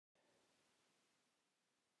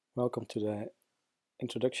Welcome to the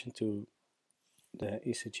introduction to the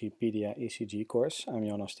ECGpedia ECG course. I'm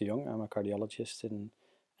Jonas de Jong. I'm a cardiologist in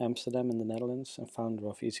Amsterdam in the Netherlands and founder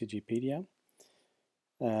of ECGpedia.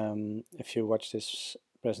 If you watch this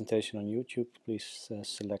presentation on YouTube, please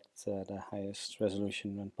select the highest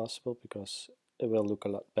resolution when possible because it will look a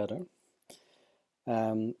lot better.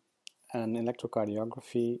 An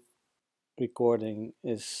electrocardiography recording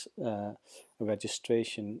is a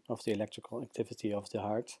registration of the electrical activity of the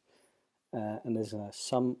heart. And is a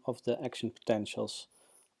sum of the action potentials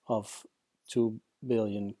of 2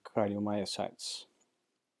 billion cardiomyocytes.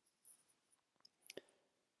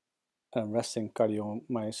 Resting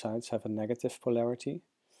cardiomyocytes have a negative polarity,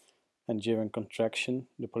 and during contraction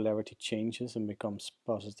the polarity changes and becomes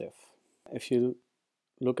positive. If you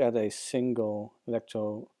look at a single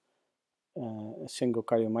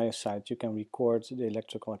cardiomyocyte, you can record the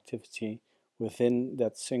electrical activity within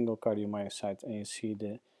that single cardiomyocyte, and you see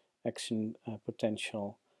the action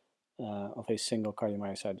potential of a single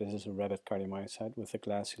cardiomyocyte. This is a rabbit cardiomyocyte with a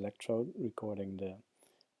glass electrode recording the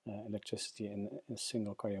electricity in a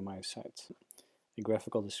single cardiomyocyte. A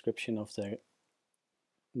graphical description of the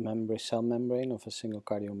cell membrane of a single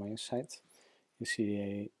cardiomyocyte. You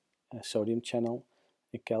see a sodium channel,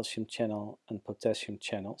 a calcium channel, and potassium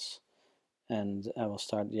channels. And I will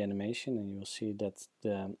start the animation, and you will see that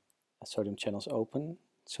the sodium channels open,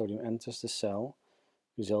 sodium enters the cell,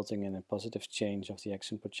 resulting in a positive change of the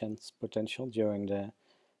action potential during the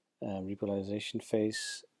repolarization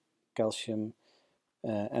phase. Calcium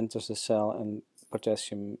enters the cell and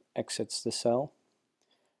potassium exits the cell.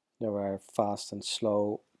 There are fast and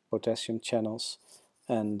slow potassium channels,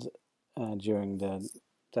 and during the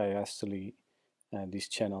diastole these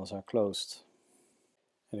channels are closed.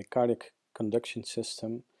 And the cardiac conduction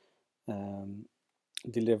system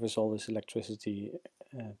delivers all this electricity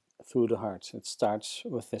through the heart. It starts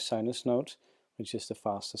with the sinus node, which is the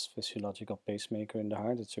fastest physiological pacemaker in the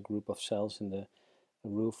heart. It's a group of cells in the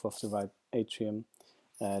roof of the right atrium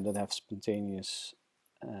that have spontaneous,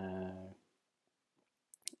 that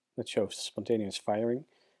shows spontaneous firing.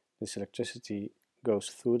 This electricity goes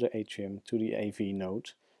through the atrium to the AV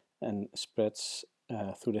node and spreads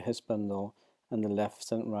through the His bundle and the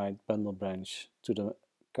left and right bundle branch to the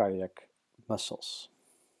cardiac muscles.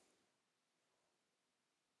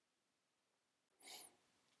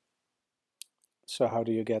 So how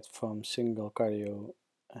do you get from single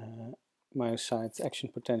cardiomyocyte action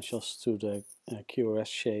potentials to the QRS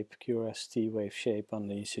shape, QRS-T wave shape on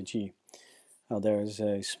the ECG? Now there is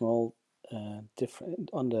a small difference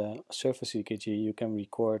on the surface EKG. You can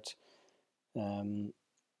record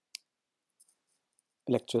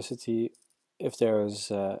electricity if there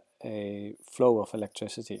is a flow of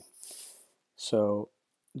electricity. So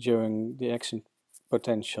during the action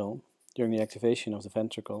potential, during the activation of the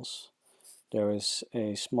ventricles, there is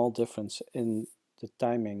a small difference in the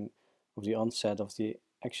timing of the onset of the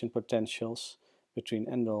action potentials between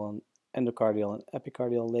endocardial and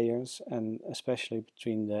epicardial layers, and especially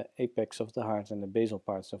between the apex of the heart and the basal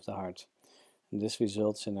parts of the heart. And this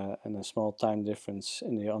results in a small time difference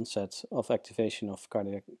in the onset of activation of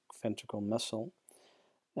cardiac ventricle muscle,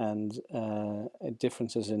 and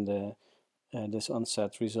differences in this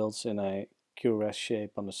onset results in a QRS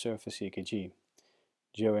shape on the surface EKG.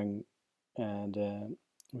 During the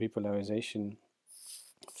repolarization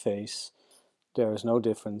phase, there is no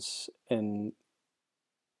difference in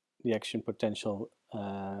the action potential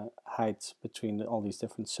height between all these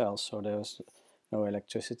different cells, so there is no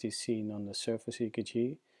electricity seen on the surface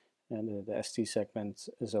EKG, and the ST segment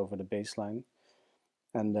is over the baseline.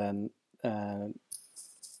 And then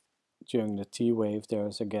during the T wave, there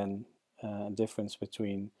is again a difference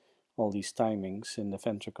between all these timings in the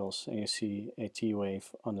ventricles, and you see a T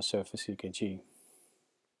wave on the surface EKG.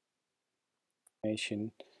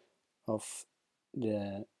 Of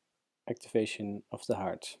the activation of the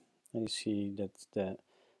heart. And you see that the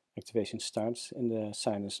activation starts in the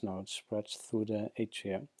sinus node, spreads through the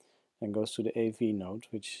atria, and goes to the AV node,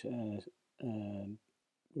 which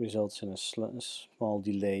results in a small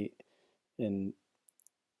delay in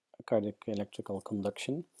cardiac electrical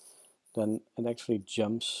conduction. Then it actually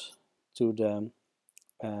jumps to the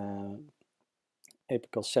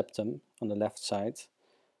apical septum on the left side,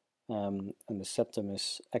 and the septum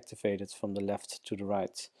is activated from the left to the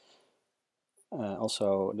right.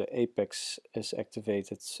 Also, the apex is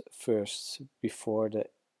activated first before the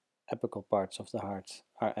apical parts of the heart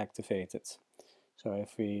are activated. So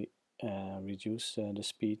if we reduce the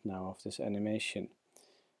speed now of this animation,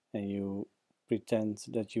 and you pretend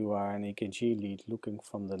that you are an EKG lead looking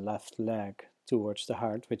from the left leg towards the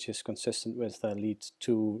heart, which is consistent with the lead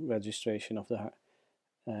 2 registration of the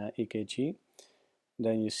EKG,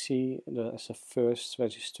 then you see as a first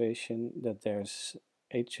registration that there's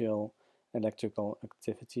atrial electrical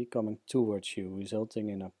activity coming towards you, resulting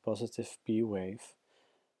in a positive P wave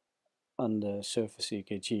on the surface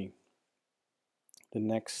EKG. The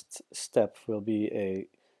next step will be a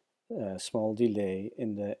small delay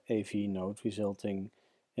in the AV node, resulting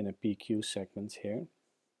in a PQ segment here.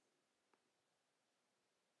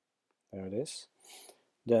 There it is.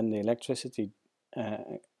 Then the electricity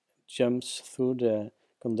jumps through the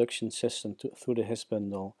conduction system through the His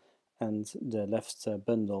bundle and the left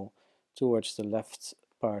bundle towards the left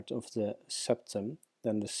part of the septum.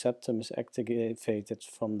 Then the septum is activated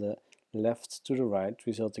from the left to the right,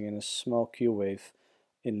 resulting in a small Q wave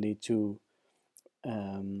in lead 2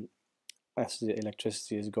 as the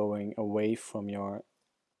electricity is going away from your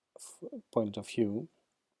point of view.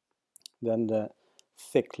 Then the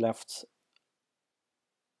thick left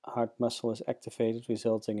heart muscle is activated,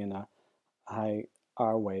 resulting in a high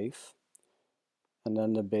R wave. And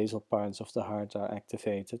then the basal parts of the heart are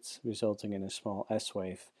activated, resulting in a small S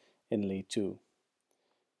wave in lead 2.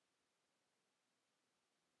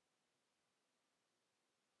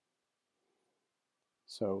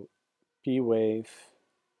 So P wave,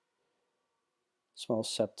 small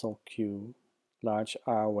septal Q, large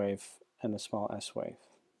R wave, and a small S wave.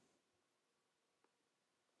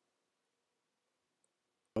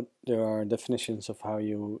 There are definitions of how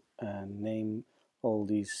you name all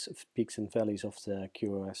these peaks and valleys of the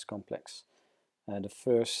QRS complex. The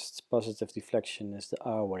first positive deflection is the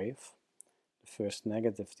R wave. The first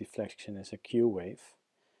negative deflection is a Q wave.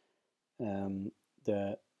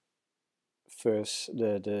 The first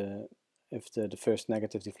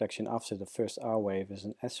negative deflection after the first R wave is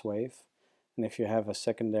an S wave, and if you have a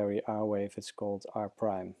secondary R wave, it's called R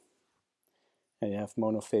prime. And you have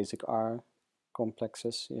monophasic R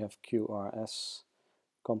complexes, you have QRS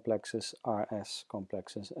complexes, RS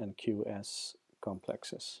complexes, and QS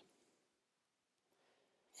complexes.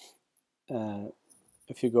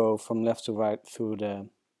 If you go from left to right through the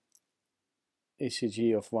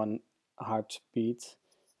ECG of one heartbeat,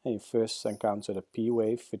 and you first encounter the P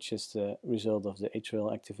wave, which is the result of the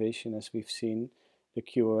atrial activation as we've seen, the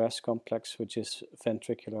QRS complex, which is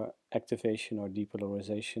ventricular activation or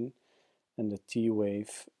depolarization, and the T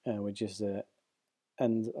wave, which is the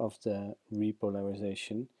end of the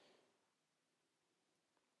repolarization.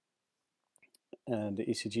 The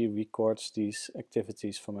ECG records these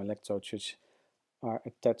activities from electrodes which are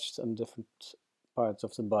attached on different parts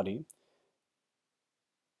of the body.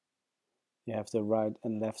 You have the right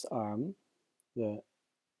and left arm, the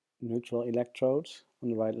neutral electrode on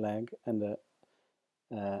the right leg, and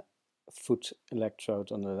the foot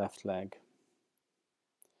electrode on the left leg.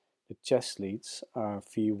 The chest leads are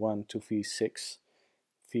V1 to V6.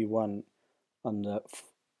 V1 on the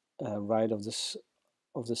right of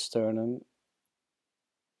the sternum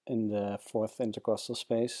in the fourth intercostal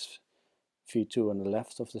space, V2 on the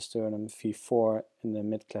left of the sternum, V4 in the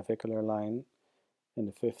mid-clavicular line in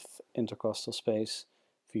the fifth intercostal space,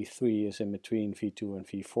 V3 is in between V2 and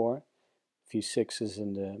V4, V6 is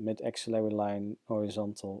in the mid-axillary line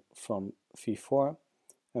horizontal from V4,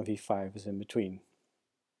 and V5 is in between.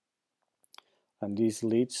 And these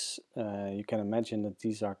leads, you can imagine that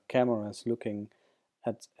these are cameras looking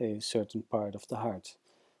at a certain part of the heart.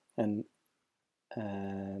 And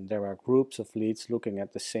there are groups of leads looking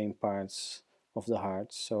at the same parts of the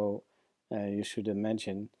heart. So you should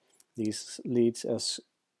imagine these leads as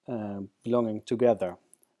belonging together.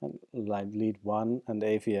 And like lead 1 and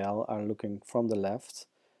AVL are looking from the left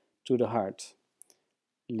to the heart.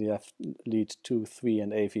 Lead 2, 3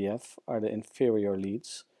 and AVF are the inferior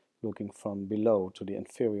leads looking from below to the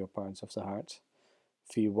inferior parts of the heart.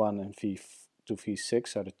 V1 and V2,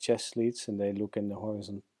 V6 are the chest leads, and they look in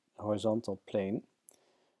the horizontal plane,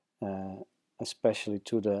 especially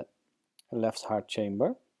to the left heart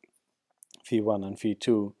chamber. V1 and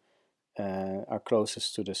V2 are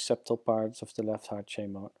closest to the septal parts of the left heart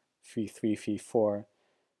chamber. V3, V4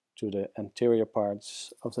 to the anterior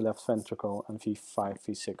parts of the left ventricle, and V5,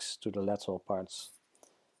 V6 to the lateral parts.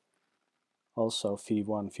 Also,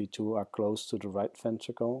 V1, V2 are close to the right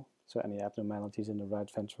ventricle, so any abnormalities in the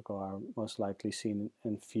right ventricle are most likely seen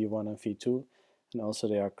in V1 and V2, and also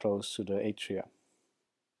they are close to the atria.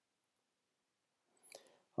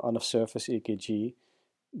 On a surface EKG,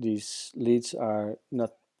 these leads are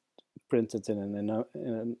not printed in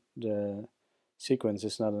the sequence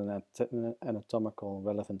is not an anatomical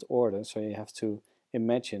relevant order, so you have to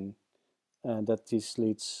imagine that these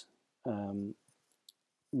leads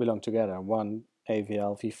belong together. 1,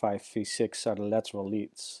 AVL, V5, V6 are the lateral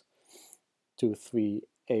leads. 2, 3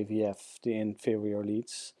 AVF, the inferior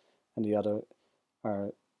leads, and the other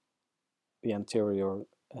are the anterior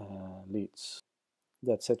leads.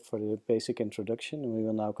 That's it for the basic introduction. We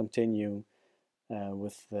will now continue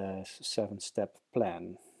with the 7-step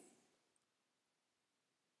plan.